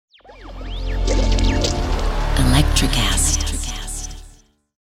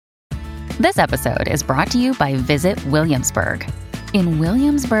This episode is brought to you by Visit Williamsburg. In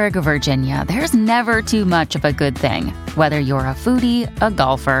Williamsburg, Virginia, there's never too much of a good thing. Whether you're a foodie, a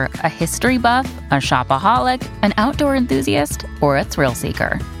golfer, a history buff, a shopaholic, an outdoor enthusiast, or a thrill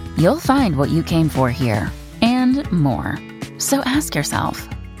seeker, you'll find what you came for here and more. So ask yourself,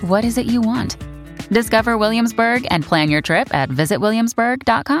 what is it you want? Discover Williamsburg and plan your trip at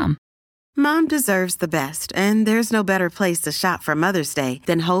visitwilliamsburg.com. Mom deserves the best, and there's no better place to shop for Mother's Day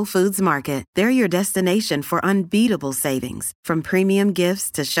than Whole Foods Market. They're your destination for unbeatable savings, from premium gifts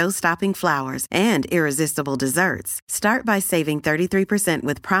to show-stopping flowers and irresistible desserts. Start by saving 33%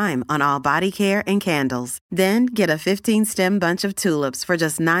 with Prime on all body care and candles. Then get a 15-stem bunch of tulips for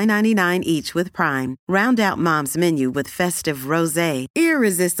just $9.99 each with Prime. Round out Mom's menu with festive rosé,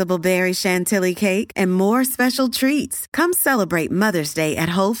 irresistible berry chantilly cake, and more special treats. Come celebrate Mother's Day at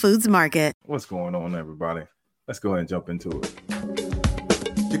Whole Foods Market. What's going on, everybody? Let's go ahead and jump into it.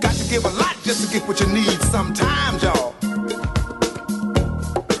 You got to give a lot just to get what you need sometimes, y'all.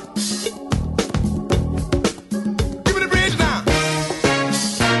 Give me the bridge now.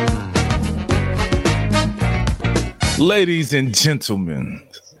 Ladies and gentlemen,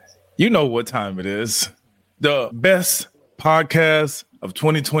 you know what time it is. The best podcast of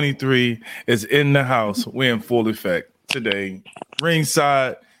 2023 is in the house. We're in full effect today.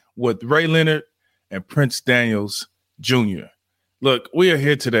 Ringside with Ray Leonard and Prince Daniels Jr. Look, we are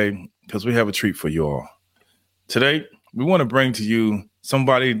here today because we have a treat for you all. Today, we want to bring to you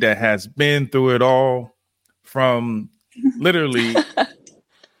somebody that has been through it all, from literally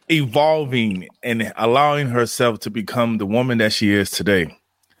evolving and allowing herself to become the woman that she is today.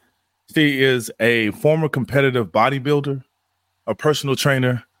 She is a former competitive bodybuilder, a personal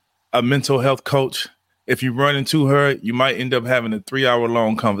trainer, a mental health coach. If you run into her, you might end up having a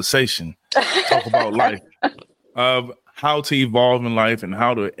 3-hour-long conversation. Talk about life, of how to evolve in life and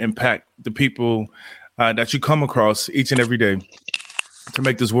how to impact the people that you come across each and every day to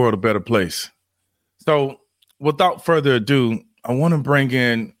make this world a better place. So without further ado, I want to bring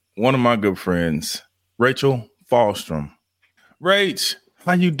in one of my good friends, Rachael Fahlstrom. Rach,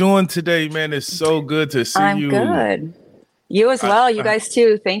 how you doing today, man? It's so good to see you. I'm good. You as well. You guys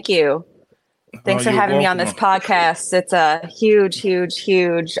too. Thank you. Thanks for having me on this podcast. It's a huge, huge,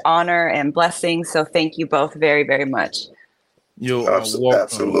 huge honor and blessing. So thank you both very, very much.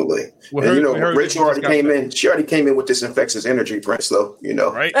 Absolutely. And Rachel already came in. She already came in with this infectious energy, Prince, though,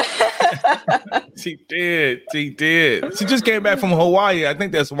 Right? She did. She just came back from Hawaii. I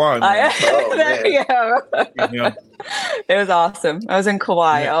think that's why. Man. Yeah. It was awesome. I was in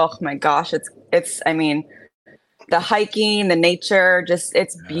Kauai. Yeah. Oh my gosh. I mean, the hiking, the nature,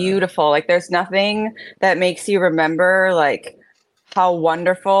 it's beautiful. Like, there's nothing that makes you remember like how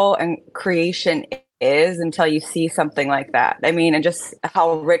wonderful and creation is until you see something like that. I mean, and just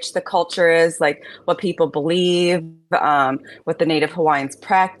how rich the culture is, like what people believe, what the Native Hawaiians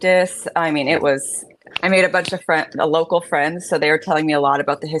practice. I mean, I made a bunch of local friends, so they were telling me a lot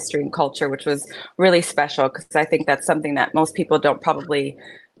about the history and culture, which was really special, because I think that's something that most people don't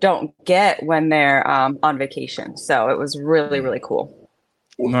get when they're on vacation. So it was really, really cool.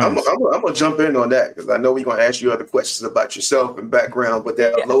 Nice. I'm going to jump in on that, because I know we're going to ask you other questions about yourself and background, but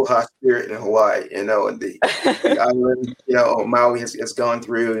that aloha spirit in Hawaii, and the island, Maui has gone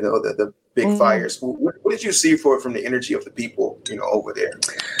through, the big fires. What did you see from the energy of the people, over there?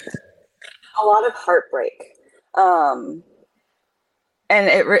 A lot of heartbreak. And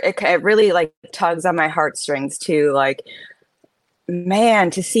it really like tugs on my heartstrings too. Like, man,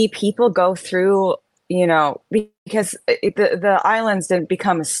 to see people go through, because the islands didn't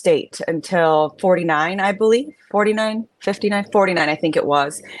become a state until 49, I believe, 49, 59, 49, I think it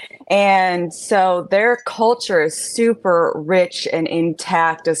was. And so their culture is super rich and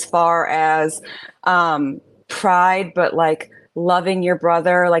intact as far as pride, but like loving your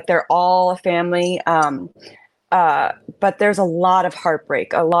brother, like they're all a family. But there's a lot of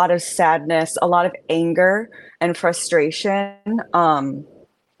heartbreak, a lot of sadness, a lot of anger and frustration,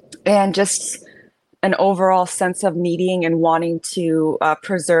 and just an overall sense of needing and wanting to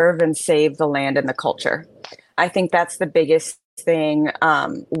preserve and save the land and the culture. I think that's the biggest thing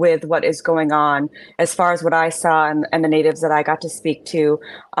with what is going on, as far as what I saw and the natives that I got to speak to,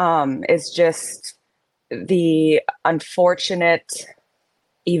 is just the unfortunate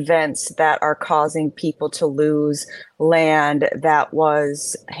events that are causing people to lose land that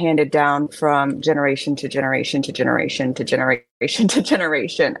was handed down from generation to generation to generation to generation to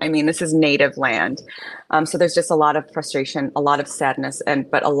generation. I mean, this is native land. So there's just a lot of frustration, a lot of sadness,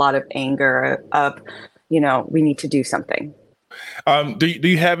 but a lot of anger of, we need to do something. Do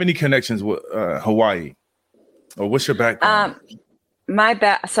you have any connections with Hawaii? Or what's your background?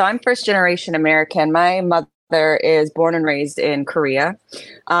 So I'm first generation American. My mother is born and raised in Korea.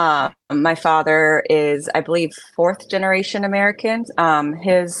 My father is, I believe, fourth generation American.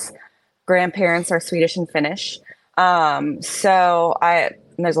 His grandparents are Swedish and Finnish. And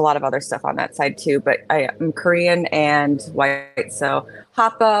there's a lot of other stuff on that side too, but I'm Korean and white. So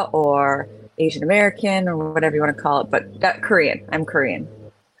Hapa or Asian American or whatever you want to call it, but Korean. I'm Korean.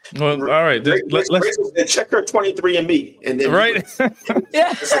 Well, all right. Let's check her 23andMe, and then right. It's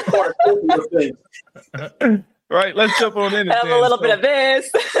a cornucopia of things. Right. Let's jump on in. Have a little bit of this,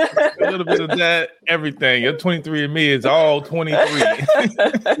 a little bit of that, everything. Your 23andMe is all 23. Man,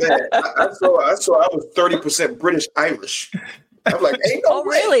 I saw I was 30% British Irish. I'm like, ain't no way.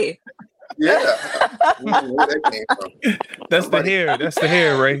 Really? Yeah. Where that came from. That's the hair. That's the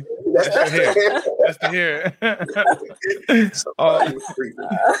hair, Ray. That's the hair. That's the hair.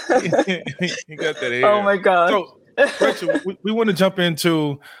 You got that hair. Oh my God. So, Rachel, we want to jump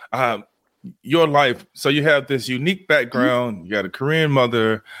into your life. So you have this unique background. You got a Korean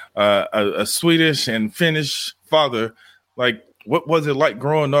mother, a Swedish and Finnish father. Like, what was it like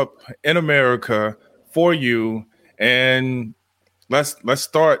growing up in America for you? And let's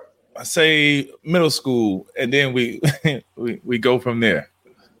start, I say, middle school, and then we go from there.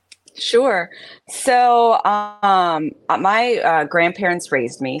 Sure. So my grandparents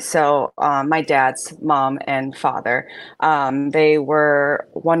raised me. So my dad's mom and father, they were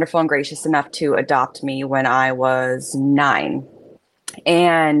wonderful and gracious enough to adopt me when I was 9.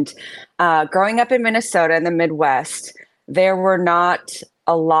 And growing up in Minnesota in the Midwest, there were not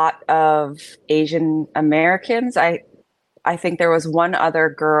a lot of Asian Americans. I think there was one other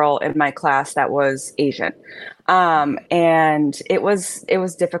girl in my class that was Asian. And it was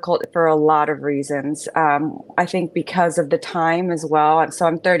difficult for a lot of reasons. I think because of the time as well. So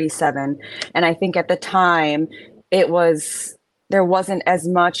I'm 37. And I think at the time there wasn't as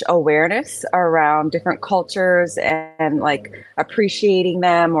much awareness around different cultures and like appreciating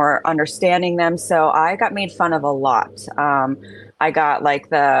them or understanding them. So I got made fun of a lot. I got like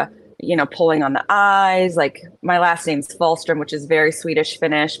pulling on the eyes. Like my last name's Fahlstrom, which is very Swedish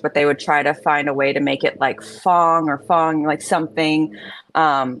Finnish, but they would try to find a way to make it like fong, like something.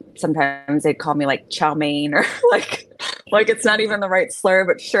 Sometimes they'd call me like chow mein or like it's not even the right slur,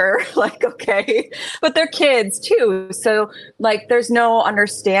 but sure. Like, okay, but they're kids too. So like, there's no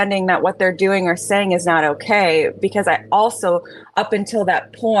understanding that what they're doing or saying is not okay. Because I also, up until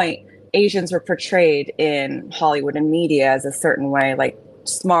that point, Asians were portrayed in Hollywood and media as a certain way, like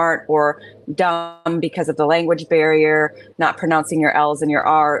smart or dumb because of the language barrier, not pronouncing your L's and your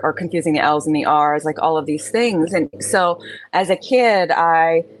R, or confusing the L's and the R's, like all of these things. And so as a kid,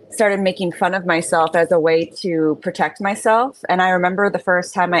 I started making fun of myself as a way to protect myself. And I remember the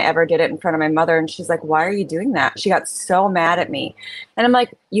first time I ever did it in front of my mother, and she's like, "Why are you doing that?" She got so mad at me. And I'm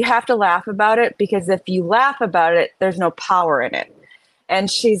like, "You have to laugh about it, because if you laugh about it, there's no power in it."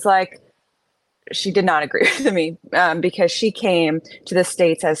 And she's like, she did not agree with me because she came to the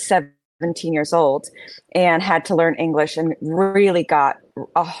States as 17 years old and had to learn English and really got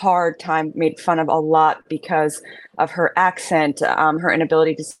a hard time, made fun of a lot because of her accent, her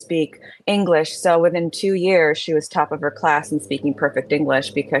inability to speak English. So within 2 years, she was top of her class and speaking perfect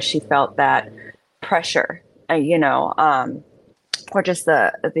English because she felt that pressure, or just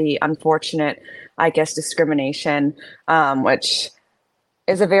the unfortunate, I guess, discrimination, which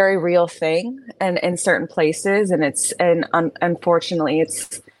is a very real thing and in certain places. And unfortunately,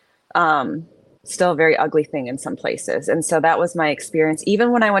 it's still a very ugly thing in some places. And so that was my experience.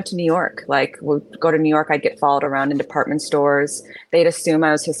 Even when I went to New York, like we'd go to New York, I'd get followed around in department stores. They'd assume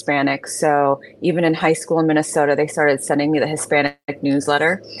I was Hispanic. So even in high school in Minnesota, they started sending me the Hispanic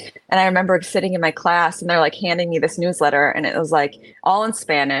newsletter. And I remember sitting in my class and they're like handing me this newsletter, and it was like all in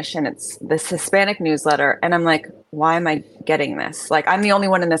Spanish, and it's this Hispanic newsletter. And I'm like, why am I getting this? Like, I'm the only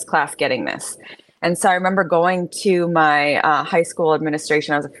one in this class getting this. And so I remember going to my high school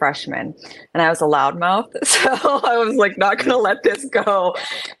administration. I was a freshman and I was a loudmouth. So I was like, not going to let this go.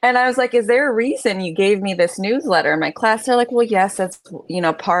 And I was like, is there a reason you gave me this newsletter in my class? They're like, well, yes, that's,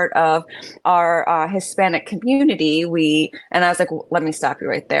 part of our Hispanic community. And I was like, well, let me stop you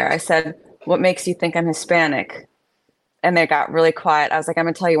right there. I said, what makes you think I'm Hispanic? And they got really quiet. I was like, I'm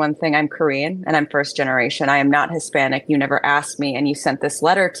going to tell you one thing. I'm Korean and I'm first generation. I am not Hispanic. You never asked me. And you sent this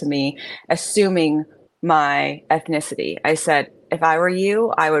letter to me, assuming my ethnicity. I said, if I were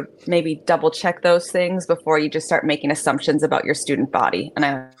you, I would maybe double check those things before you just start making assumptions about your student body. And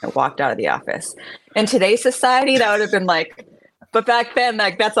I walked out of the office. In today's society, that would have been like, But back then,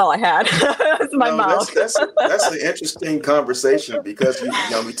 like, that's all I had. That's my mouth. That's an interesting conversation because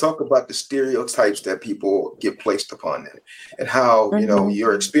we talk about the stereotypes that people get placed upon them and how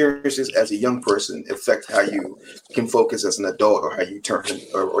your experiences as a young person affect how you can focus as an adult or how you turn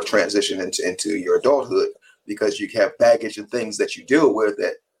or transition into your adulthood, because you have baggage and things that you deal with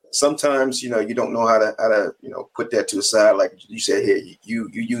that sometimes you don't know how to put that to the side. Like you said here, you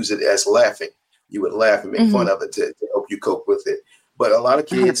use it as laughing. You would laugh and make fun of it to help you cope with it. But a lot of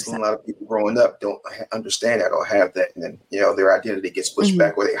kids 100%. And a lot of people growing up don't understand that or have that. And then, their identity gets pushed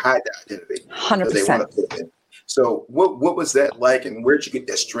back, or they hide that identity. 100%. They want to fit in. So what was that like? And where'd you get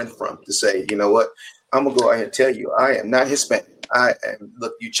that strength from to say, you know what, I'm going to go ahead and tell you, I am not Hispanic. I am,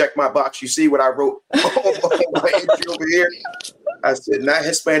 look, you check my box. You see what I wrote on my entry over here? I said, not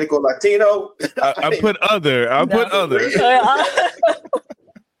Hispanic or Latino. I put other. Put other.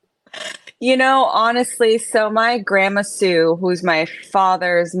 Honestly, so my grandma Sue, who's my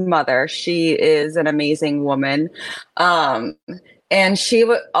father's mother, she is an amazing woman. And she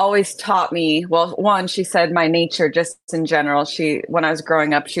always taught me, well, one, she said my nature just in general. When I was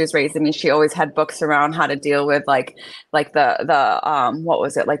growing up, she was raising me. She always had books around how to deal with like the what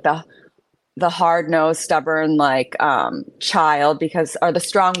was it? Like the hard-nosed, stubborn, child, or the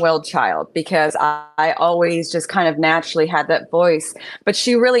strong-willed child, because I always just kind of naturally had that voice. But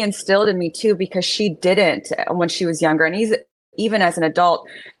she really instilled in me too, because she didn't when she was younger. And even as an adult,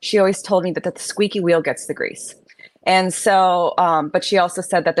 she always told me that the squeaky wheel gets the grease. And so, but she also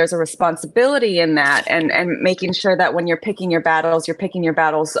said that there's a responsibility in that and making sure that when you're picking your battles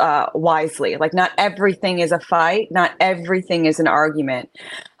wisely. Like, not everything is a fight, not everything is an argument.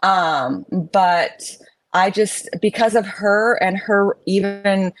 But I just, because of her and her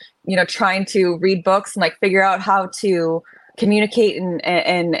even, trying to read books and figure out how to communicate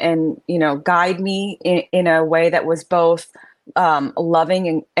and guide me in a way that was both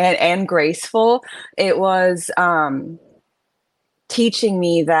loving and graceful. It was teaching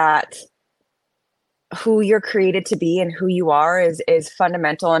me that who you're created to be and who you are is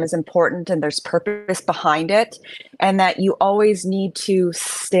fundamental and is important, and there's purpose behind it, and that you always need to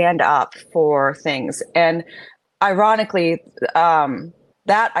stand up for things. And ironically,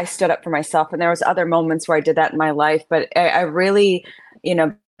 that I stood up for myself, and there was other moments where I did that in my life, but I really,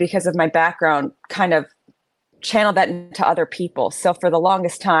 because of my background, kind of channel that into other people. So for the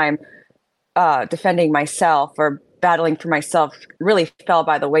longest time, defending myself or battling for myself really fell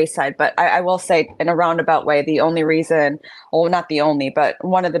by the wayside. But I will say, in a roundabout way, the only reason, well, not the only, but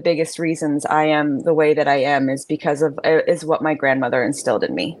one of the biggest reasons I am the way that I am is is what my grandmother instilled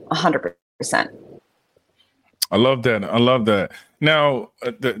in me, 100%. I love that. Now,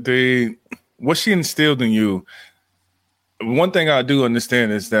 what she instilled in you, one thing I do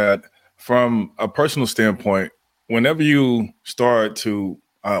understand is that from a personal standpoint, whenever you start to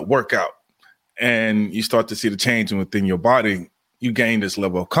work out and you start to see the change within your body, you gain this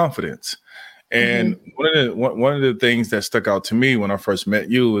level of confidence. And one of the things that stuck out to me when I first met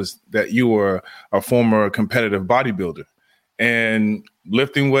you is that you were a former competitive bodybuilder, and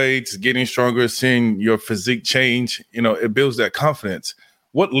lifting weights, getting stronger, seeing your physique change, it builds that confidence.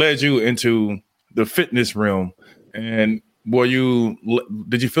 What led you into the fitness realm? And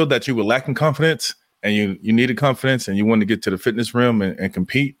did you feel that you were lacking confidence and you needed confidence and you wanted to get to the fitness realm and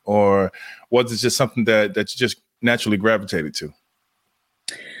compete? Or was it just something that you just naturally gravitated to?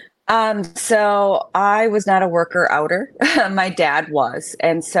 So I was not a worker outer. My dad was.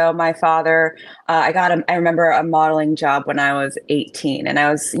 And so my father, I remember a modeling job when I was 18, and I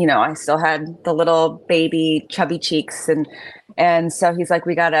was, I still had the little baby chubby cheeks, and so he's like,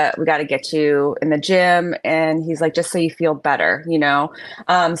 we gotta get you in the gym. And he's like, just so you feel better,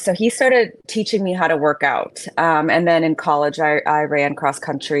 So he started teaching me how to work out. And then in college, I ran cross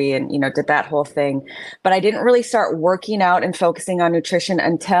country and, did that whole thing. But I didn't really start working out and focusing on nutrition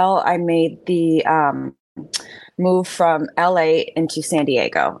until I made the move from LA into San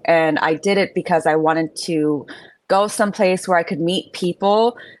Diego. And I did it because I wanted to go someplace where I could meet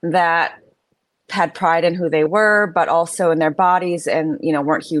people that had pride in who they were, but also in their bodies, and,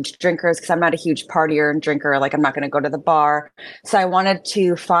 weren't huge drinkers, because I'm not a huge partier and drinker. Like, I'm not going to go to the bar. So I wanted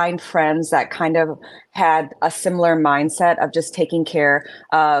to find friends that kind of had a similar mindset of just taking care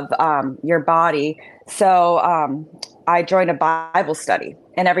of your body. So I joined a Bible study,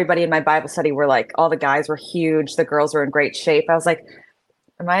 and everybody in my Bible study were like, all the guys were huge. The girls were in great shape. I was like,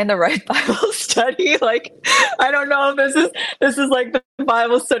 am I in the right Bible study? Like, I don't know if this is like the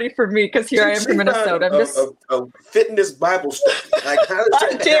Bible study for me, because here I am from Minnesota. I'm just a fitness Bible study. Like, how does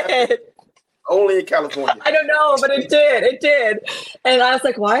I did. Only in California. I don't know, but it did. And I was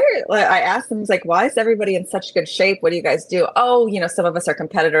like, I asked him, I was like, why is everybody in such good shape? What do you guys do? Oh, some of us are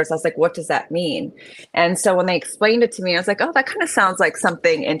competitors. I was like, what does that mean? And so when they explained it to me, I was like, oh, that kind of sounds like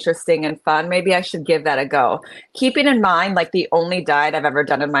something interesting and fun. Maybe I should give that a go. Keeping in mind, like the only diet I've ever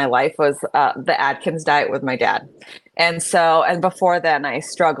done in my life was the Atkins diet with my dad. And before then I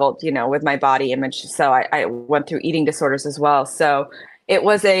struggled, with my body image. So I went through eating disorders as well. So it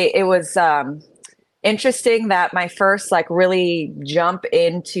was interesting that my first like really jump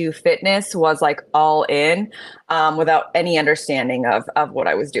into fitness was like all in, without any understanding of what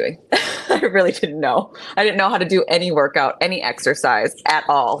I was doing. I really didn't know. I didn't know how to do any workout, any exercise at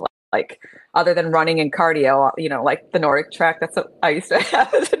all, like other than running and cardio, like the Nordic track. That's what I used to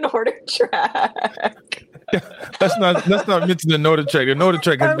have, the Nordic track. Let's not mention the Nordic track. The Nordic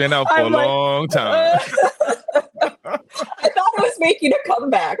track has been out for a long time. I thought it was making a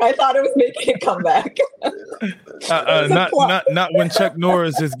comeback. Not when Chuck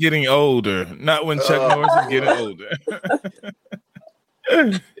Norris is getting older. Not when Chuck Norris is getting older.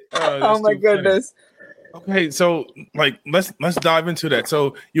 Oh my goodness. Funny. Okay, so like let's dive into that.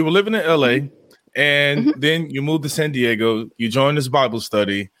 So you were living in LA, and then you moved to San Diego. You joined this Bible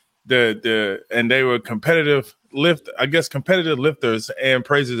study. And they were competitive lifters and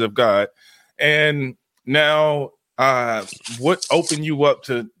praisers of God. And now, what opened you up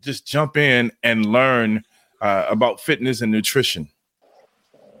to just jump in and learn about fitness and nutrition?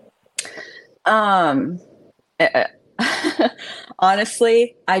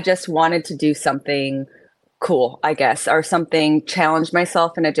 Honestly, I just wanted to do something cool, I guess, or something, challenge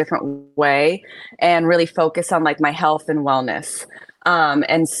myself in a different way and really focus on like my health and wellness.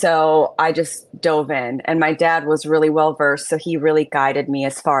 And so I just dove in, and my dad was really well versed. So he really guided me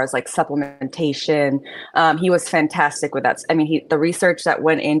as far as like supplementation. He was fantastic with that. I mean, the research that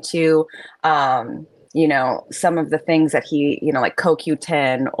went into, some of the things that he, like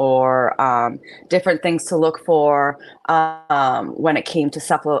CoQ10 or different things to look for when it came to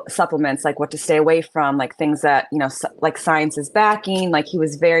supplements, like what to stay away from, like things that, like science is backing, like he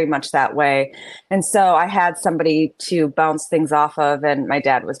was very much that way. And so I had somebody to bounce things off of, and my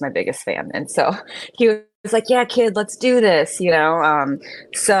dad was my biggest fan. And so he was like, yeah, kid, let's do this,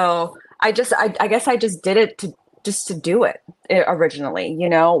 So I guess I just did it to do it originally,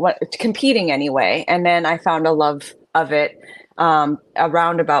 competing anyway. And then I found a love of it, a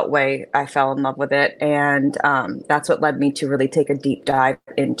roundabout way. I fell in love with it. And that's what led me to really take a deep dive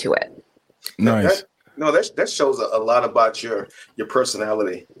into it. Nice. That shows a lot about your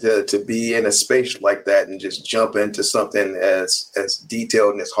personality to be in a space like that and just jump into something as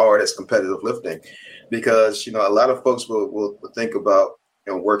detailed and as hard as competitive lifting, because, a lot of folks will think about,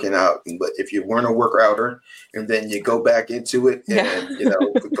 working out, but if you weren't a workouter and then you go back into it, and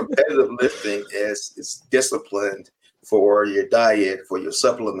competitive lifting is disciplined for your diet, for your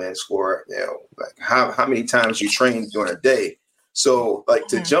supplements, for like how many times you train during a day. So like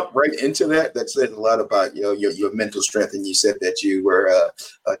to jump right into that says a lot about your mental strength. And you said that you were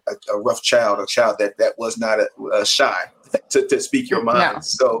a rough child, a child that was not a shy to speak your mind. No.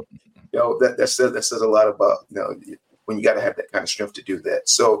 So that says a lot about when you got to have that kind of strength to do that.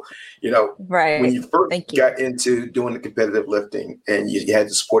 So, right. When you first got into doing the competitive lifting and you had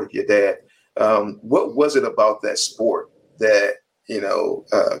the support of your dad, what was it about that sport that,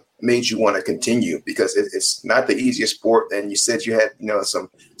 made you want to continue? Because it's not the easiest sport. And you said you had,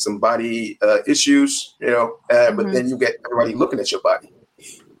 some body issues, but then you get everybody looking at your body.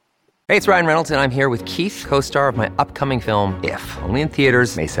 Hey, it's Ryan Reynolds, and I'm here with Keith, co-star of my upcoming film, If, only in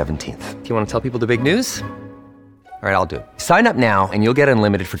theaters May 17th. Do you want to tell people the big news? All right, I'll do it. Sign up now and you'll get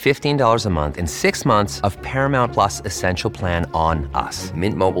unlimited for $15 a month and 6 months of Paramount Plus Essential Plan on us.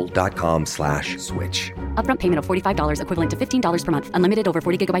 MintMobile.com/switch. Upfront payment of $45 equivalent to $15 per month. Unlimited over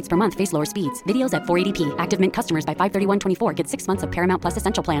 40 gigabytes per month. Face lower speeds. Videos at 480p. Active Mint customers by 531.24 get 6 months of Paramount Plus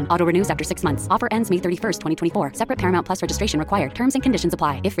Essential Plan. Auto renews after 6 months. Offer ends May 31st, 2024. Separate Paramount Plus registration required. Terms and conditions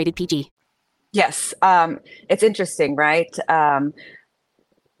apply if rated PG. Yes. It's interesting, right?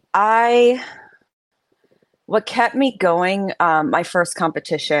 What kept me going, my first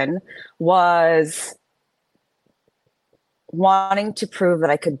competition, was wanting to prove that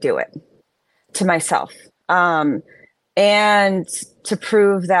I could do it to myself, and to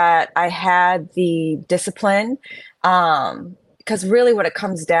prove that I had the discipline. Because really what it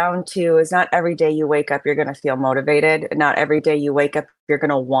comes down to is not every day you wake up, you're going to feel motivated. Not every day you wake up, you're going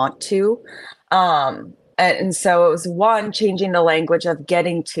to want to. And so it was changing the language of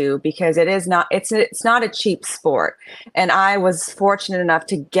getting to, because it's not a cheap sport. And I was fortunate enough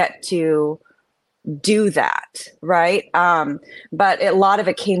to get to do that, right? But a lot of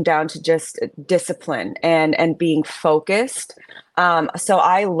it came down to just discipline and being focused. So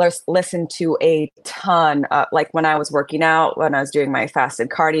I listened to a ton, like when I was working out, when I was doing my fasted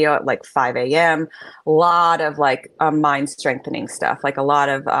cardio at like 5 a.m., a lot of like mind strengthening stuff, like a lot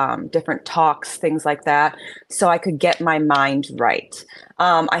of different talks, things like that. So I could get my mind right.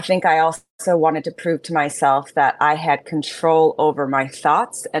 I think I also wanted to prove to myself that I had control over my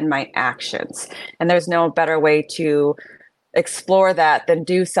thoughts and my actions. And there's no better way to explore that than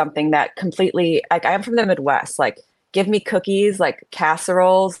do something that completely, like, I'm from the Midwest, like, give me cookies, like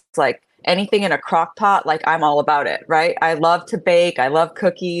casseroles, like anything in a crock pot, like I'm all about it, right? I love to bake, I love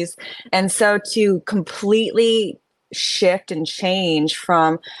cookies. And so to completely shift and change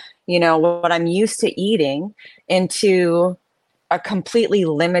from, what I'm used to eating into a completely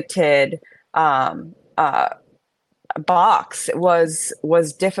limited box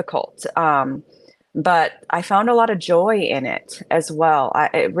was difficult. But I found a lot of joy in it as well.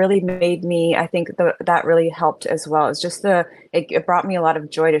 It really made me, I think that really helped as well. It's just it brought me a lot of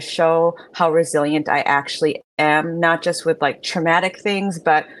joy to show how resilient I actually am, not just with like traumatic things,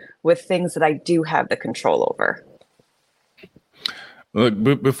 but with things that I do have the control over.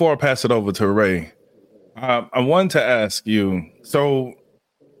 Look, before I pass it over to Ray, I wanted to ask you, so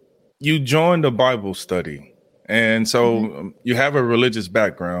you joined a Bible study. And so you have a religious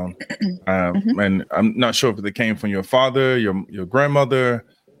background, and I'm not sure if it came from your father, your grandmother,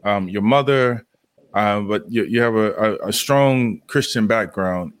 your mother, but you have a strong Christian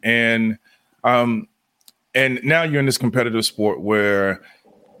background, and now you're in this competitive sport where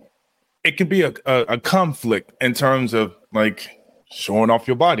it can be a conflict in terms of like showing off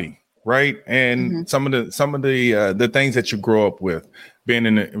your body, right? And some of the things that you grow up with,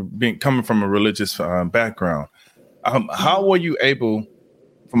 being coming from a religious background. How were you able,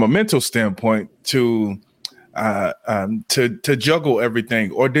 from a mental standpoint, to juggle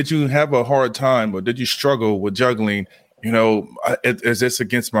everything, or did you have a hard time, or did you struggle with juggling? Is this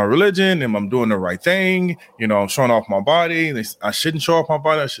against my religion? Am I doing the right thing? I'm showing off my body. I shouldn't show off my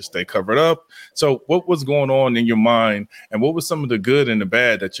body. I should stay covered up. So, what was going on in your mind, and what was some of the good and the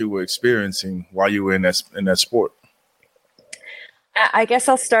bad that you were experiencing while you were in that sport? I guess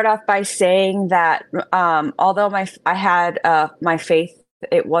I'll start off by saying that although I had my faith,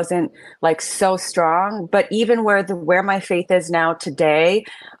 it wasn't like so strong. But even where my faith is now today,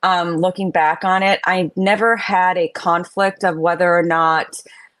 looking back on it, I never had a conflict of whether or not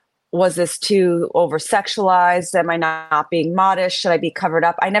was this too over sexualized? Am I not being modest? Should I be covered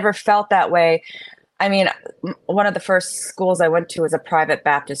up? I never felt that way. I mean, one of the first schools I went to was a private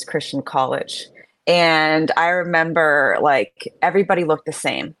Baptist Christian college. And I remember like everybody looked the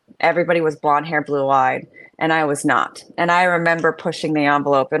same. Everybody was blonde hair, blue eyed, and I was not. And I remember pushing the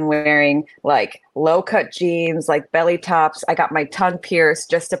envelope and wearing like low cut jeans, like belly tops. I got my tongue pierced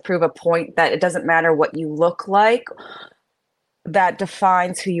just to prove a point that it doesn't matter what you look like, that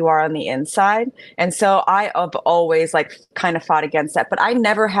defines who you are on the inside. And so I have always like kind of fought against that, but I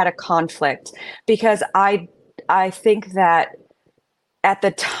never had a conflict because I think that at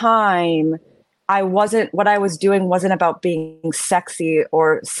the time, what I was doing wasn't about being sexy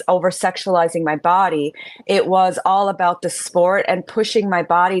or over sexualizing my body. It was all about the sport and pushing my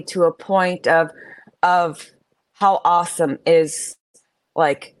body to a point of how awesome is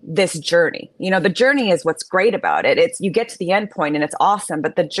like this journey. The journey is what's great about it. You get to the end point and it's awesome,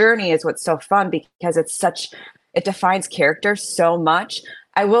 but the journey is what's so fun because it defines character so much.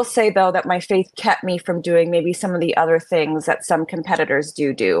 I will say, though, that my faith kept me from doing maybe some of the other things that some competitors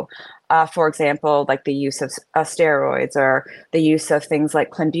do. For example, like the use of steroids or the use of things like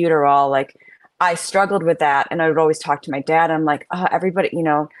clenbuterol. Like I struggled with that. And I would always talk to my dad. I'm like, everybody,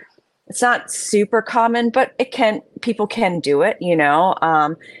 it's not super common, but people can do it,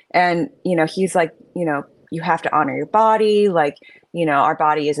 and, he's like, you have to honor your body. Like, our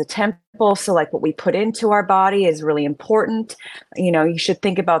body is a temple. So like what we put into our body is really important. You should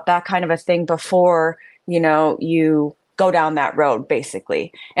think about that kind of a thing before, you go down that road,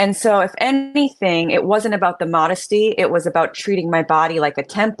 basically. And so if anything, it wasn't about the modesty. It was about treating my body like a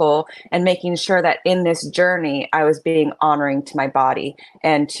temple and making sure that in this journey, I was being honoring to my body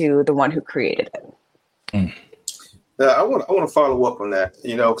and to the one who created it. I want to follow up on that,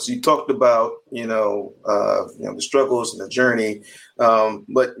 because you talked about, the struggles and the journey,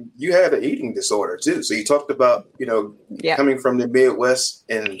 but you had an eating disorder too. So you talked about, coming from the Midwest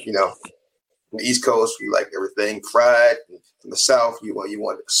and, from the East Coast, you like everything fried. From the South, you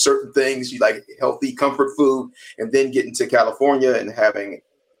want certain things, you like healthy comfort food, and then getting to California and having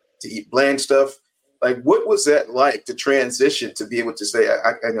to eat bland stuff. Like, what was that like to transition to be able to say,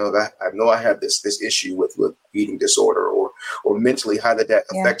 I know I have this issue with eating disorder, or mentally, how did that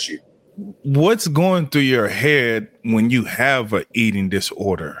affect you? What's going through your head when you have an eating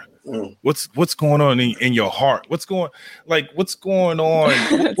disorder? What's going on in your heart? What's going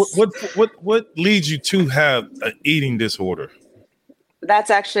on? What leads you to have an eating disorder?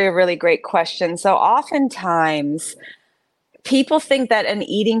 That's actually a really great question. So oftentimes people think that an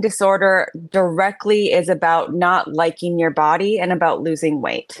eating disorder directly is about not liking your body and about losing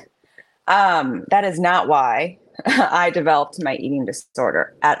weight. That is not why I developed my eating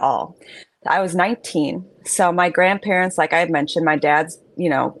disorder at all. I was 19. So my grandparents, like I had mentioned, my dad's,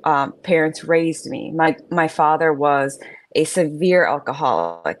 parents raised me. My father was a severe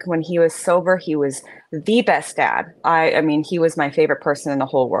alcoholic. When he was sober, he was the best dad. I mean, he was my favorite person in the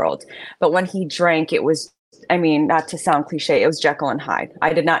whole world. But when he drank, it was, not to sound cliche, it was Jekyll and Hyde.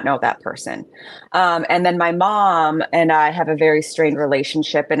 I did not know that person. And then my mom and I have a very strained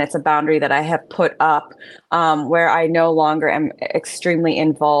relationship, and it's a boundary that I have put up where I no longer am extremely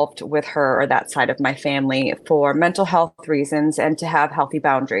involved with her or that side of my family for mental health reasons and to have healthy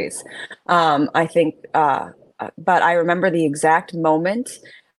boundaries. I think, but I remember the exact moment.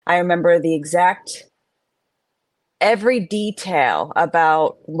 I remember the exact every detail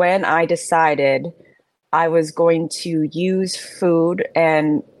about when I decided I was going to use food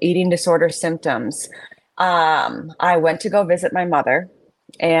and eating disorder symptoms. I went to go visit my mother,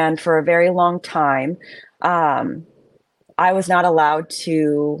 and for a very long time, I was not allowed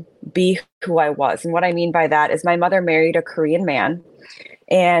to be who I was. And what I mean by that is my mother married a Korean man,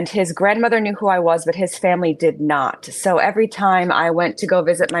 and his grandmother knew who I was, but his family did not. So every time I went to go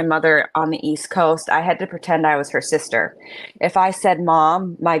visit my mother on the East Coast, I had to pretend I was her sister. If I said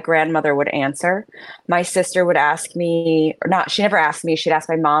mom, my grandmother would answer. My sister would ask me, or not, she never asked me. She'd ask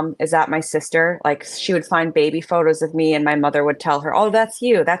my mom, is that my sister? Like, she would find baby photos of me, and my mother would tell her, oh, that's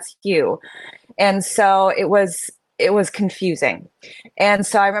you, that's you. And so it was confusing. And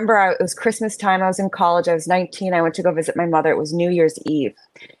so I remember it was Christmas time. I was in college. I was 19. I went to go visit my mother. It was New Year's Eve.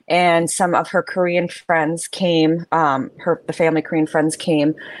 And some of her Korean friends came, the family Korean friends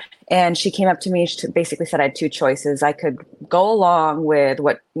came. And she came up to me. She basically said I had two choices. I could go along with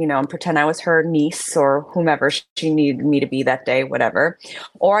and pretend I was her niece or whomever she needed me to be that day, whatever.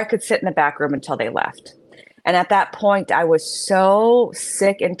 Or I could sit in the back room until they left. And at that point, I was so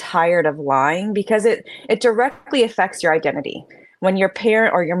sick and tired of lying because it directly affects your identity. When your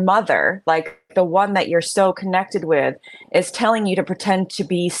parent or your mother, like the one that you're so connected with, is telling you to pretend to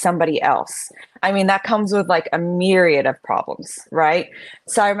be somebody else. I mean, that comes with like a myriad of problems, right?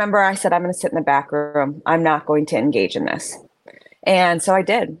 So I remember I said, I'm going to sit in the back room. I'm not going to engage in this. And so I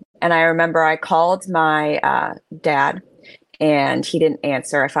did. And I remember I called my dad, and he didn't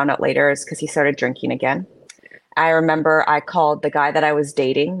answer. I found out later it's because he started drinking again. I remember I called the guy that I was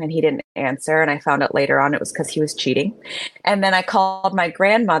dating, and he didn't answer. And I found out later on it was because he was cheating. And then I called my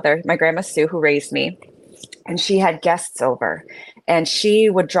grandmother, my grandma Sue, who raised me, and she had guests over, and she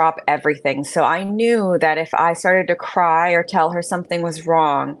would drop everything. So I knew that if I started to cry or tell her something was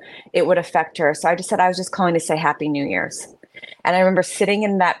wrong, it would affect her. So I just said I was just calling to say Happy New Year's. And I remember sitting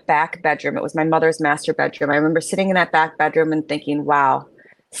in that back bedroom. It was my mother's master bedroom. I remember sitting in that back bedroom and thinking, wow,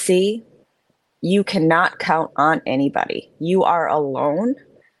 see, you cannot count on anybody. You are alone.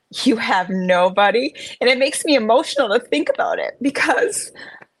 You have nobody. And it makes me emotional to think about it because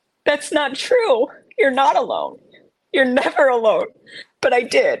that's not true. You're not alone. You're never alone. But I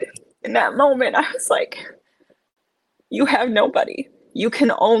did. In that moment, I was like, you have nobody. You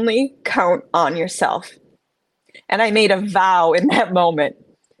can only count on yourself. And I made a vow in that moment.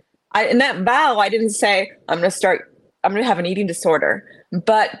 In that vow, I didn't say, I'm going to have an eating disorder.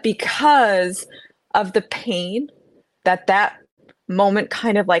 But because of the pain that moment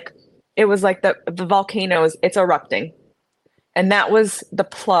kind of like, it was like the volcano it's erupting. And that was the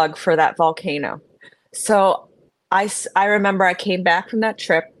plug for that volcano. So I remember I came back from that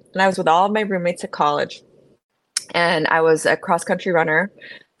trip, and I was with all of my roommates at college. And I was a cross-country runner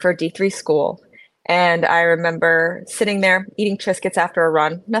for D3 school. And I remember sitting there eating Triscuits after a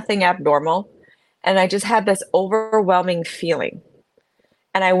run, nothing abnormal. And I just had this overwhelming feeling.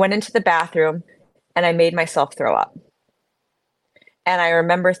 And I went into the bathroom and I made myself throw up. And I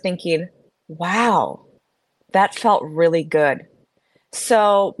remember thinking, wow, that felt really good.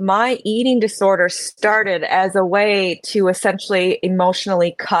 So my eating disorder started as a way to essentially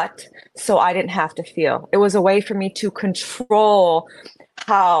emotionally cut so I didn't have to feel. It was a way for me to control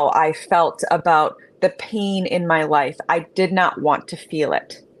how I felt about the pain in my life. I did not want to feel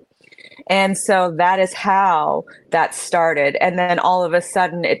it. And so that is how that started. And then all of a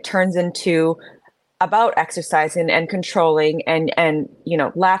sudden it turns into about exercising and controlling and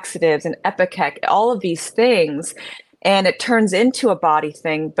laxatives and Epicac, all of these things. And it turns into a body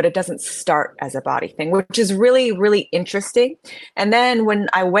thing, but it doesn't start as a body thing, which is really, really interesting. And then when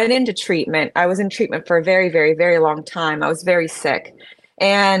I went into treatment, I was in treatment for a very, very, very long time. I was very sick.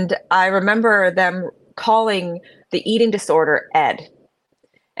 And I remember them calling the eating disorder ED.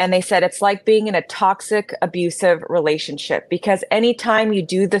 And they said it's like being in a toxic, abusive relationship, because anytime you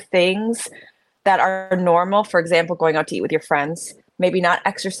do the things that are normal, for example, going out to eat with your friends, maybe not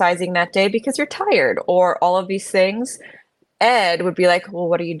exercising that day because you're tired, or all of these things, Ed would be like, well,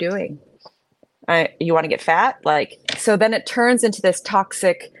 what are you doing? You want to get fat? So then it turns into this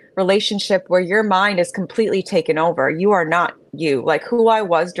toxic relationship where your mind is completely taken over. You are not you. Like who I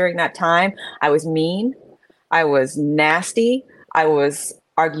was during that time, I was mean, I was nasty, I was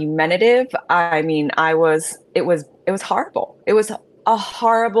argumentative. It was horrible. It was a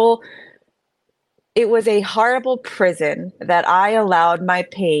horrible prison that I allowed my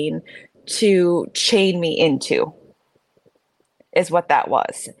pain to chain me into, is what that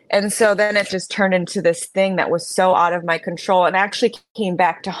was. And so then it just turned into this thing that was so out of my control, and actually came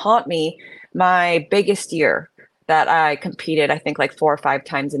back to haunt me my biggest year that I competed, I think like 4 or 5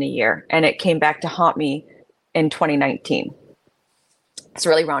 times in a year. And it came back to haunt me in 2019. It's a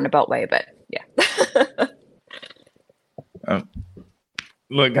really roundabout way, but yeah.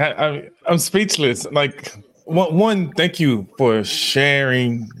 Look, I'm speechless. Like, one, thank you for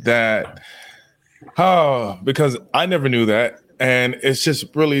sharing that. Oh, because I never knew that, and it's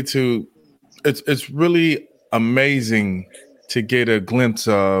just really it's really amazing to get a glimpse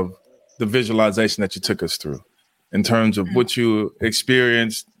of the visualization that you took us through, in terms of what you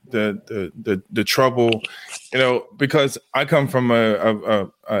experienced, the trouble, because I come from a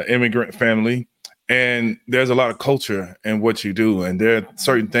immigrant family. And there's a lot of culture in what you do. And there are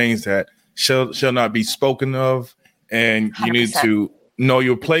certain things that shall not be spoken of. And you 100%. Need to know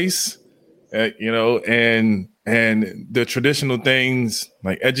your place, and the traditional things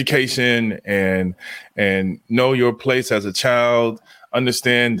like education and know your place as a child.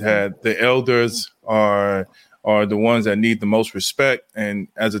 Understand that the elders are the ones that need the most respect. And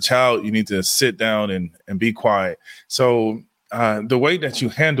as a child, you need to sit down and be quiet. So the way that you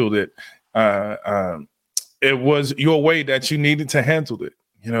handled it, it was your way that you needed to handle it,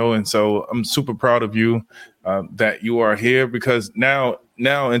 and so I'm super proud of you that you are here, because now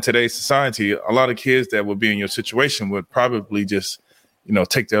in today's society, a lot of kids that would be in your situation would probably just,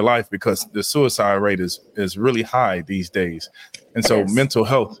 take their life, because the suicide rate is really high these days. And so mental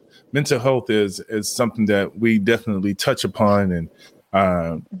health is something that we definitely touch upon,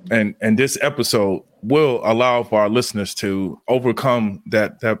 and this episode will allow for our listeners to overcome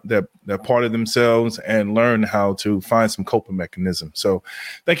that part of themselves and learn how to find some coping mechanisms. So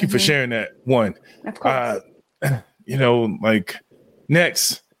thank you for sharing that. One, of course.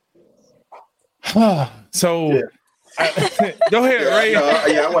 Next. So yeah. Go ahead, Ray.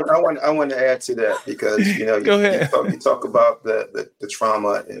 I want to add to that, because Go ahead. You talk about the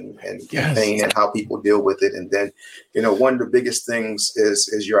trauma and yes. pain and how people deal with it, and then one of the biggest things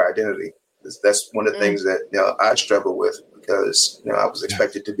is your identity. That's one of the things that I struggle with, because I was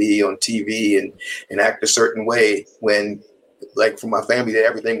expected to be on TV and act a certain way when, like, for my family, that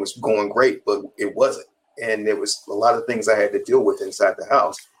everything was going great, but it wasn't, and there was a lot of things I had to deal with inside the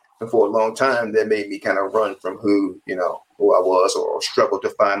house. And for a long time, that made me kind of run from who I was, or struggle to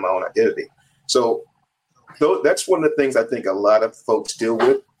find my own identity. So that's one of the things I think a lot of folks deal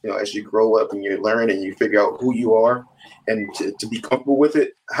with, as you grow up and you learn and you figure out who you are, and to be comfortable with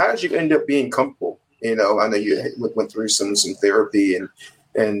it. How did you end up being comfortable? I know you went through some therapy and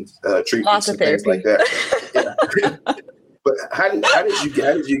treatments and things like that. Yeah. But how did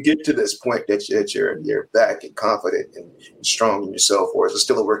you get to this point that you're back and confident and strong in yourself, or is it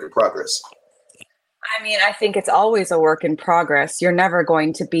still a work in progress? I think it's always a work in progress. You're never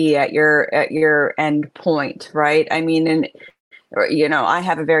going to be at your end point, right? I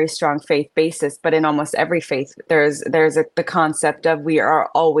have a very strong faith basis, but in almost every faith, there's the concept of we are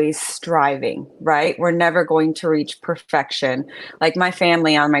always striving, right? We're never going to reach perfection. Like, my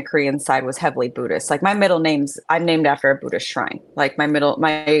family on my Korean side was heavily Buddhist. Like, my middle name's, I'm named after a Buddhist shrine. Like, my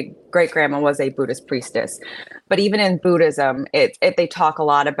great grandma was a Buddhist priestess. But even in Buddhism, they talk a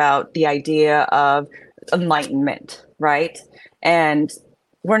lot about the idea of enlightenment, right? And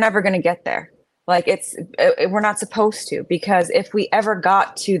we're never going to get there. Like, we're not supposed to, because if we ever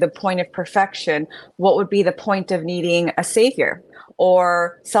got to the point of perfection, what would be the point of needing a savior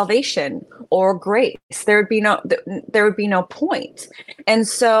or salvation or grace? There would be no point. And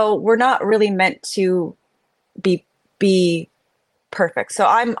so we're not really meant to be perfect. So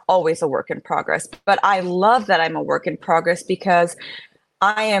I'm always a work in progress, but I love that I'm a work in progress because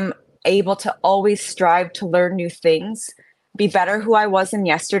I am able to always strive to learn new things, be better who I was in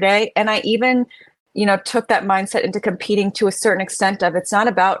yesterday. And I even, took that mindset into competing to a certain extent of it's not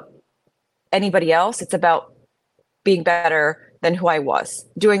about anybody else. It's about being better than who I was,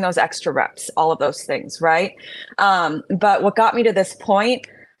 doing those extra reps, all of those things, right? But what got me to this point.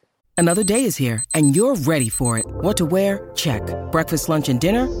 Another day is here, and you're ready for it. What to wear? Check. Breakfast, lunch, and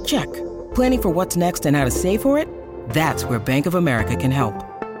dinner? Check. Planning for what's next and how to save for it? That's where Bank of America can help.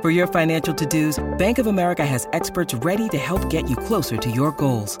 For your financial to-dos, Bank of America has experts ready to help get you closer to your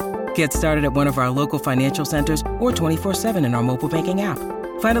goals. Get started at one of our local financial centers or 24/7 in our mobile banking app.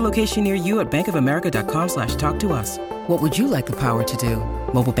 Find a location near you at bankofamerica.com/talktous. What would you like the power to do?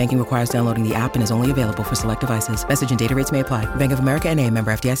 Mobile banking requires downloading the app and is only available for select devices. Message and data rates may apply. Bank of America N.A.,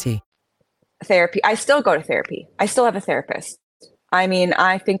 member FDIC. Therapy. I still go to therapy. I still have a therapist. I mean,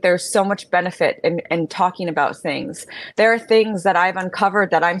 I think there's so much benefit in talking about things. There are things that I've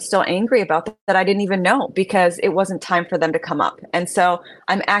uncovered that I'm still angry about that I didn't even know because it wasn't time for them to come up. And so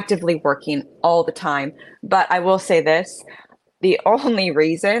I'm actively working all the time. But I will say this, the only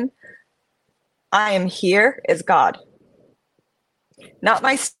reason I am here is God. Not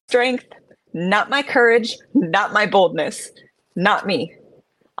my strength, not my courage, not my boldness, not me.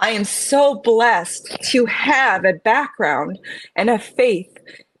 I am so blessed to have a background and a faith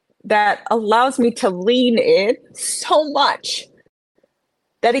that allows me to lean in so much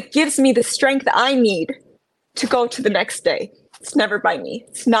that it gives me the strength I need to go to the next day. It's never by me.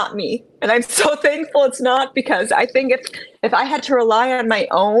 It's not me. And I'm so thankful it's not, because I think if I had to rely on my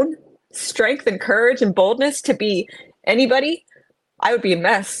own strength and courage and boldness to be anybody, I would be a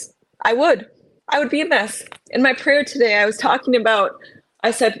mess. I would be a mess. In my prayer today, I was talking about, I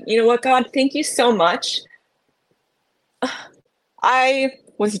said, you know what, God, thank you so much. I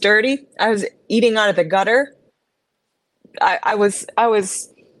was dirty. I was eating out of the gutter. I was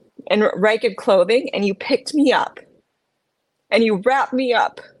in ragged clothing, and you picked me up and you wrapped me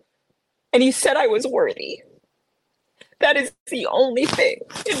up and you said I was worthy. That is the only thing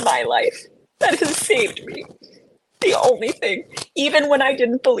in my life that has saved me. The only thing. Even when I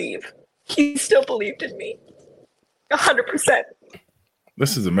didn't believe, he still believed in me. 100%.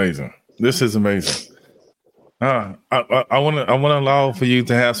 This is amazing. This is amazing. I want to allow for you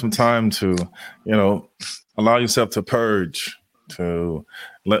to have some time to, allow yourself to purge, to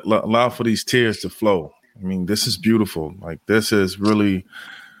allow for these tears to flow. I mean, this is beautiful. Like, this is really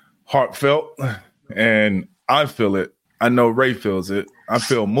heartfelt, and I feel it. I know Ray feels it. I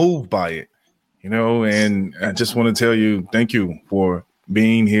feel moved by it, and I just want to tell you, thank you for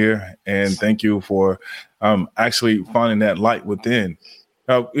being here, and thank you for actually finding that light within.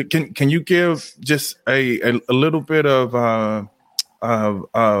 Can you give just a little bit of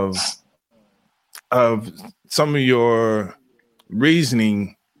some of your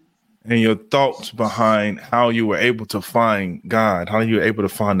reasoning and your thoughts behind how you were able to find God, how you were able to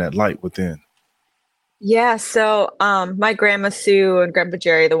find that light within? Yeah, so my Grandma Sue and Grandpa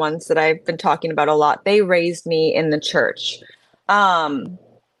Jerry, the ones that I've been talking about a lot, they raised me in the church.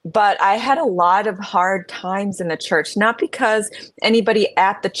 But I had a lot of hard times in the church, not because anybody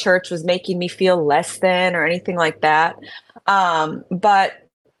at the church was making me feel less than or anything like that. But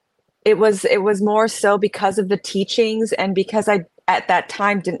it was more so because of the teachings, and because I, at that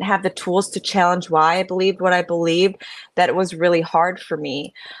time, didn't have the tools to challenge why I believed what I believed, that it was really hard for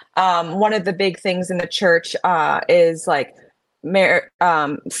me. One of the big things in the church is like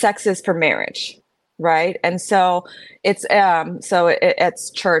sex is for marriage. Right. And so it's at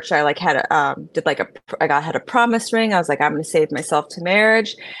church, I had a promise ring. I was like, I'm going to save myself to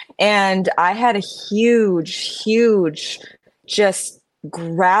marriage. And I had a huge just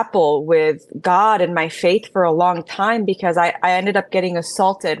grapple with God and my faith for a long time, because I ended up getting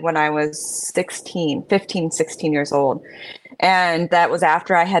assaulted when I was 15, 16 years old. And that was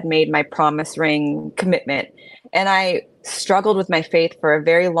after I had made my promise ring commitment. And I struggled with my faith for a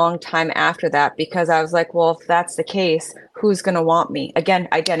very long time after that, because I was like, well, if that's the case, who's going to want me? Again,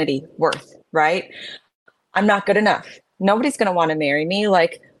 identity, worth, right? I'm not good enough. Nobody's going to want to marry me.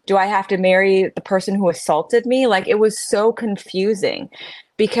 Like, do I have to marry the person who assaulted me? Like, it was so confusing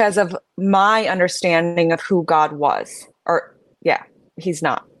because of my understanding of who God was. Or, yeah, he's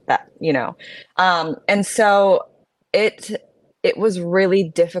not that, And so it was really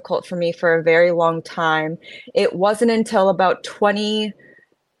difficult for me for a very long time. It wasn't until about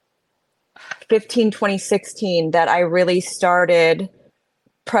 2015, 2016 that I really started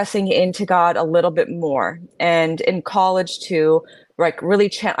pressing into God a little bit more. And in college too, like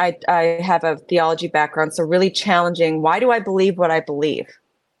really, I have a theology background, so really challenging. Why do I believe what I believe?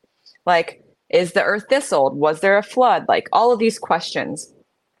 Like, is the earth this old? Was there a flood? Like all of these questions,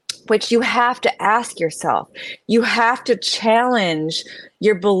 which you have to ask yourself. You have to challenge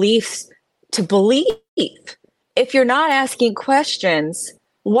your beliefs to believe. If you're not asking questions,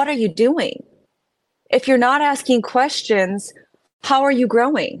 what are you doing? If you're not asking questions, how are you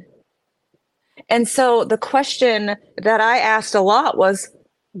growing? And so the question that I asked a lot was,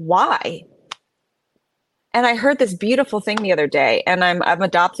 why? And I heard this beautiful thing the other day, and I'm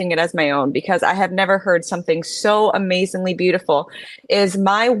adopting it as my own because I have never heard something so amazingly beautiful. Is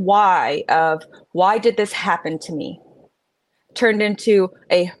my why of why did this happen to me turned into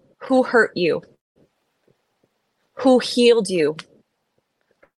a who hurt you? Who healed you?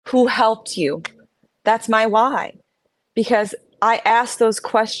 Who helped you? That's my why. Because I asked those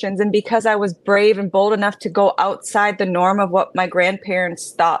questions, and because I was brave and bold enough to go outside the norm of what my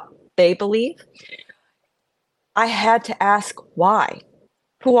grandparents thought they believe, I had to ask why.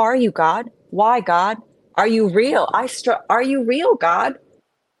 Who are you, God? Why, God? Are you real? Are you real, God?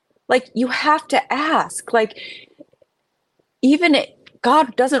 Like, you have to ask. Like,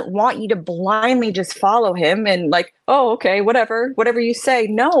 God doesn't want you to blindly just follow him and like, oh, okay, whatever you say.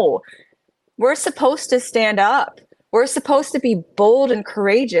 No, we're supposed to stand up. We're supposed to be bold and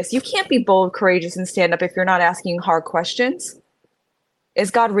courageous. You can't be bold, courageous, and stand up if you're not asking hard questions.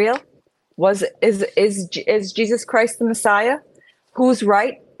 Is God real? Is Jesus Christ the Messiah? Who's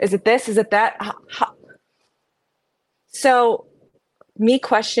right? Is it this? Is it that? So me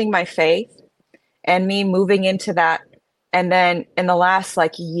questioning my faith and me moving into that. And then in the last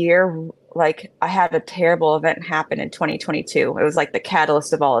year, I had a terrible event happen in 2022. It was like the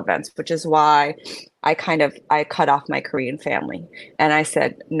catalyst of all events, which is why I cut off my Korean family. And I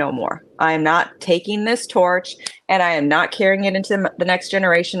said, no more. I am not taking this torch and I am not carrying it into the next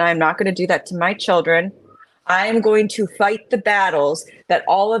generation. I am not going to do that to my children. I am going to fight the battles that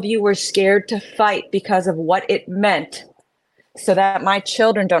all of you were scared to fight because of what it meant, so that my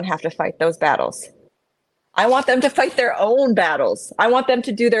children don't have to fight those battles. I want them to fight their own battles. I want them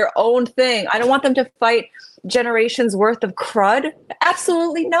to do their own thing. I don't want them to fight generations worth of crud.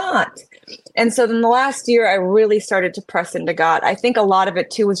 Absolutely not. And so then the last year, I really started to press into God. I think a lot of it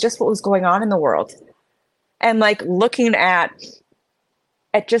too was just what was going on in the world. And looking at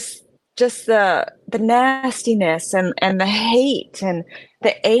just the nastiness and the hate and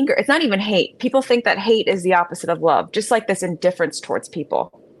the anger. It's not even hate. People think that hate is the opposite of love, just like this indifference towards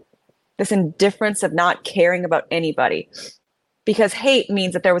people. This indifference of not caring about anybody, because hate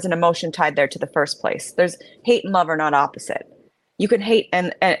means that there was an emotion tied there to the first place. There's hate and love are not opposite. You can hate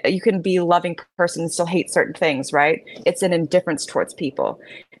and you can be a loving person and still hate certain things, right? It's an indifference towards people.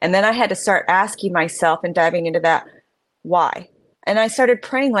 And then I had to start asking myself and diving into that, why? And I started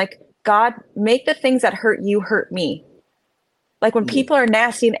praying God, make the things that hurt you hurt me. Like when people are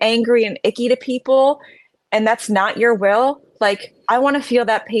nasty and angry and icky to people, and that's not your will, I want to feel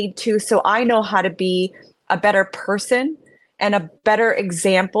that pain too, so I know how to be a better person and a better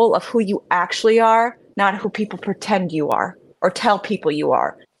example of who you actually are, not who people pretend you are or tell people you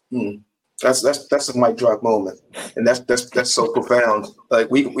are. That's a mic drop moment, and that's so profound.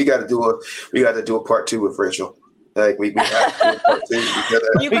 We got to do a part 2 with Rachel. We have to do a part 2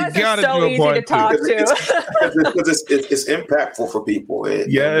 because you guys are so easy to talk to. It's impactful for people.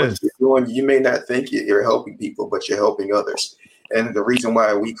 Yes. You may not think you're helping people, but you're helping others. And the reason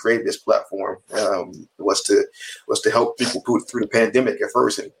why we created this platform was to help people through the pandemic at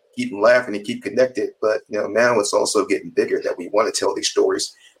first and keep them laughing and keep connected. But now it's also getting bigger that we want to tell these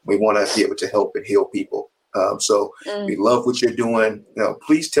stories. We want to be able to help and heal people. So we love what you're doing.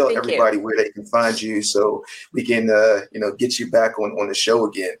 Please tell everybody where they can find you so we can get you back on the show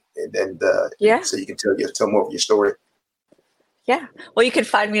again and so you can tell more of your story. Yeah. Well, you can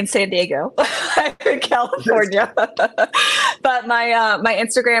find me in San Diego. I'm in California. But my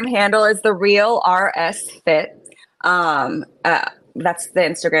Instagram handle is the real RS Fit. That's the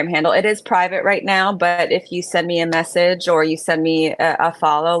Instagram handle. It is private right now, but if you send me a message or you send me a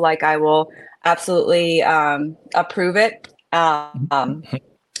follow, I will absolutely approve it.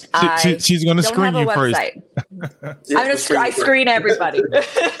 She's going to screen you first. I screen everybody.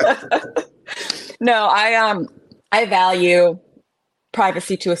 No, I value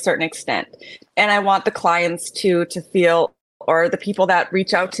privacy to a certain extent, and I want the clients to feel or the people that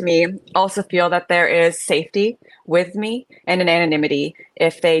reach out to me also feel that there is safety with me and an anonymity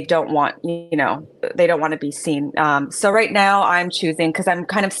if they don't want, they don't want to be seen. So right now I'm choosing, because I'm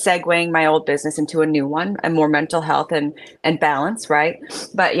kind of segueing my old business into a new one, and more mental health and balance, right?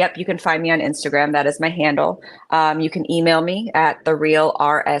 But yep, you can find me on Instagram. That is my handle. You can email me at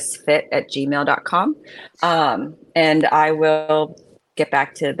therealrsfit@gmail.com. And I will get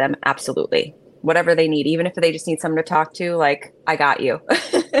back to them. Absolutely. Whatever they need, even if they just need someone to talk to, like, I got you.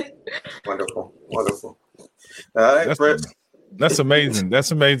 Wonderful. All right, Fred. That's amazing.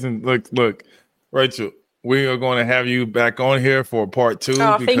 That's amazing. Look, Rachel, we are going to have you back on here for part 2.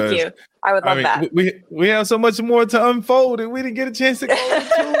 Oh, thank you. I would love that. We have so much more to unfold, and we didn't get a chance to go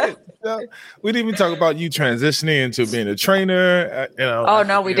into it. We didn't even talk about you transitioning into being a trainer. Oh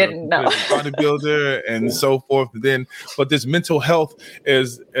no, we didn't. No, bodybuilder and so forth. But this mental health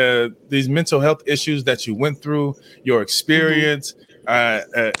is these mental health issues that you went through, your experience,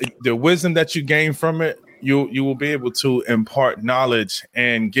 the wisdom that you gained from it. You will be able to impart knowledge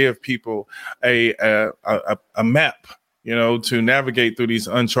and give people a map, to navigate through these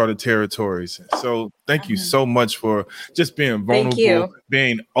uncharted territories. So thank you so much for just being vulnerable,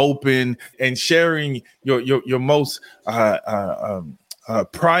 being open, and sharing your most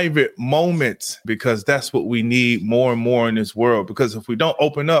private moments, because that's what we need more and more in this world. Because if we don't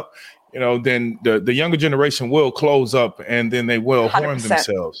open up, then the younger generation will close up, and then they will 100%. Harm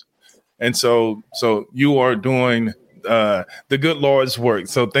themselves. And so you are doing the good Lord's work.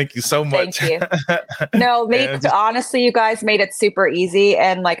 So thank you so much. Thank you. No, honestly, you guys made it super easy.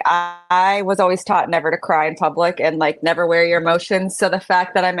 And like, I was always taught never to cry in public and like never wear your emotions. So the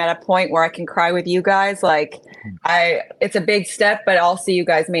fact that I'm at a point where I can cry with you guys, like it's a big step, but also you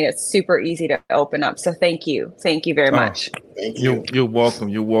guys made it super easy to open up. So thank you. Thank you very much. Thank you. You're welcome.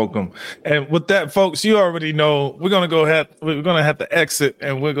 You're welcome. And with that, folks, you already know we're going to have to exit,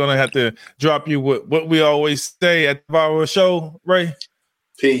 and we're going to have to drop you with what we always say at our show, Ray.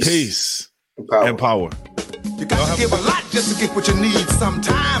 Peace. And power. You got to give a lot just to get what you need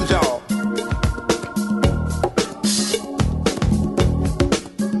sometimes, y'all.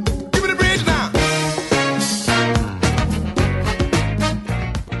 Give me the bridge now.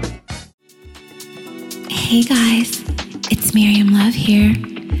 Hey guys, it's Miriam Love here,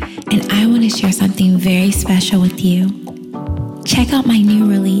 and I want to share something very special with you. Check out my new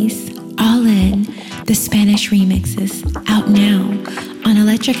release, All In, the Spanish remixes, out now on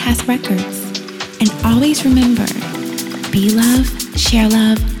Electric House Records. And always remember, be love, share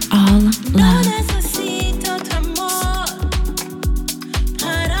love, all love.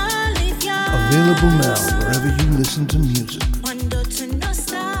 Available now wherever you listen to music.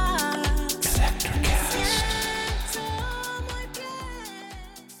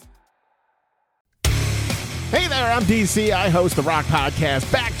 Hey there, I'm DC. I host the rock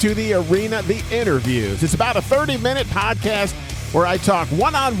podcast, Back to the Arena, The Interviews. It's about a 30-minute podcast where I talk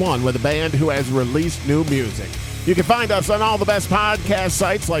one-on-one with a band who has released new music. You can find us on all the best podcast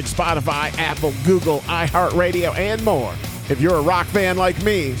sites like Spotify, Apple, Google, iHeartRadio, and more. If you're a rock fan like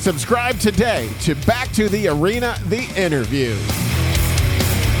me, subscribe today to Back to the Arena, The Interviews.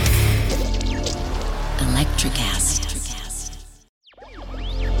 Electricast.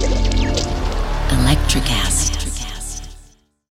 Electricast.